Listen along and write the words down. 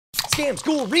Scam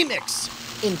School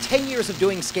Remix. In 10 years of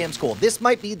doing Scam School, this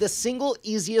might be the single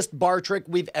easiest bar trick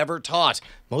we've ever taught.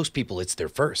 Most people, it's their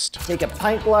first. Take a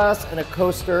pint glass and a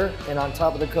coaster, and on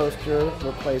top of the coaster,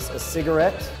 we'll place a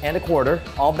cigarette and a quarter,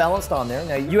 all balanced on there.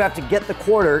 Now you have to get the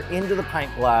quarter into the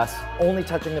pint glass, only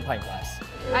touching the pint glass.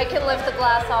 I can lift the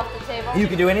glass off the table? You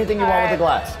can do anything you want with the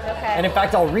glass. Okay. And in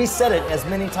fact, I'll reset it as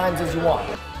many times as you want.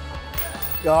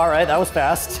 All right, that was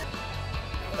fast.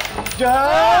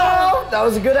 Oh, that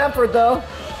was a good effort, though.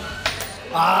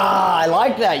 Ah, I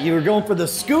like that. You were going for the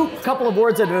scoop. A couple of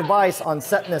words of advice on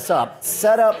setting this up.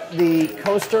 Set up the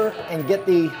coaster and get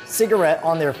the cigarette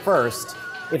on there first.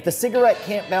 If the cigarette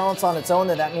can't balance on its own,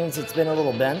 then that means it's been a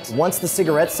little bent. Once the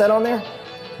cigarette's set on there,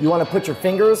 you want to put your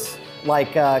fingers,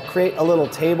 like create a little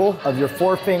table of your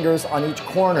 4 fingers on each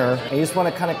corner, and you just want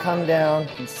to kind of come down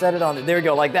and set it on there. There you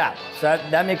go, like that. So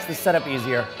that makes the setup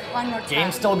easier. One more time.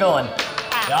 Game's still going.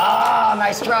 Ah,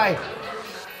 nice try.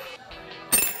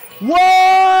 What?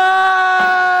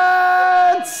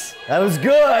 That was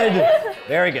good.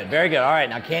 Very good, very good. All right,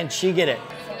 now can she get it?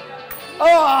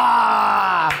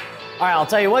 Ah! All right, I'll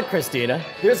tell you what, Christina.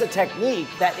 There's a technique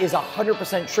that is 100%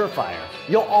 surefire.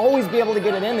 You'll always be able to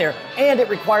get it in there, and it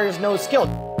requires no skill.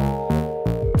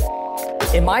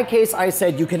 In my case, I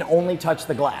said you can only touch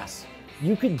the glass.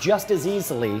 You could just as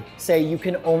easily say you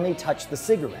can only touch the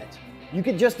cigarette. You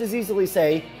could just as easily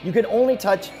say you can only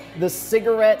touch the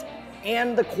cigarette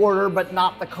and the quarter, but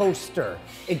not the coaster.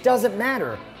 It doesn't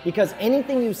matter, because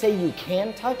anything you say you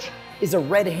can touch is a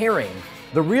red herring.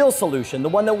 The real solution, the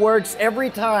one that works every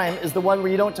time, is the one where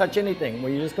you don't touch anything,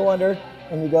 where you just go under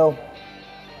and you go.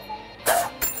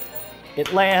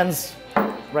 It lands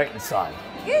right inside.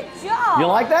 Good job. You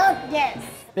like that? Yes.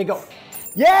 They go.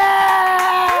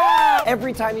 Yeah!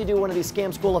 Every time you do one of these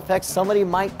Scam School effects, somebody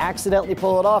might accidentally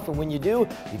pull it off, and when you do,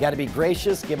 you gotta be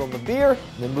gracious, give them a beer,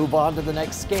 and then move on to the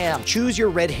next scam. Choose your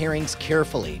red herrings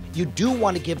carefully. You do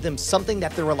want to give them something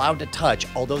that they're allowed to touch,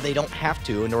 although they don't have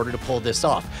to in order to pull this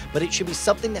off. But it should be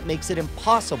something that makes it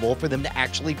impossible for them to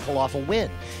actually pull off a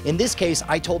win. In this case,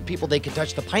 I told people they could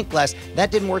touch the pint glass.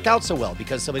 That didn't work out so well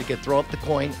because somebody could throw up the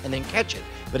coin and then catch it.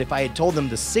 But if I had told them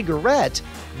the cigarette,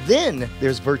 then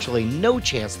there's virtually no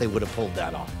chance they would have pulled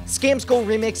that off. Scam School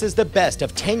Remix is the best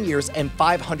of 10 years and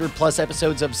 500 plus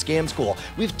episodes of Scam School.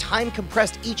 We've time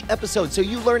compressed each episode so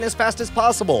you learn as fast as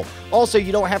possible. Also,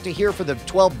 you don't have to hear for the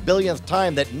 12 billionth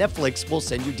time that Netflix will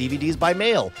send you DVDs by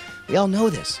mail. We all know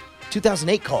this.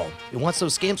 2008 called. It wants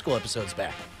those Scam School episodes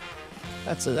back.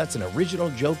 That's an original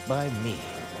joke by me.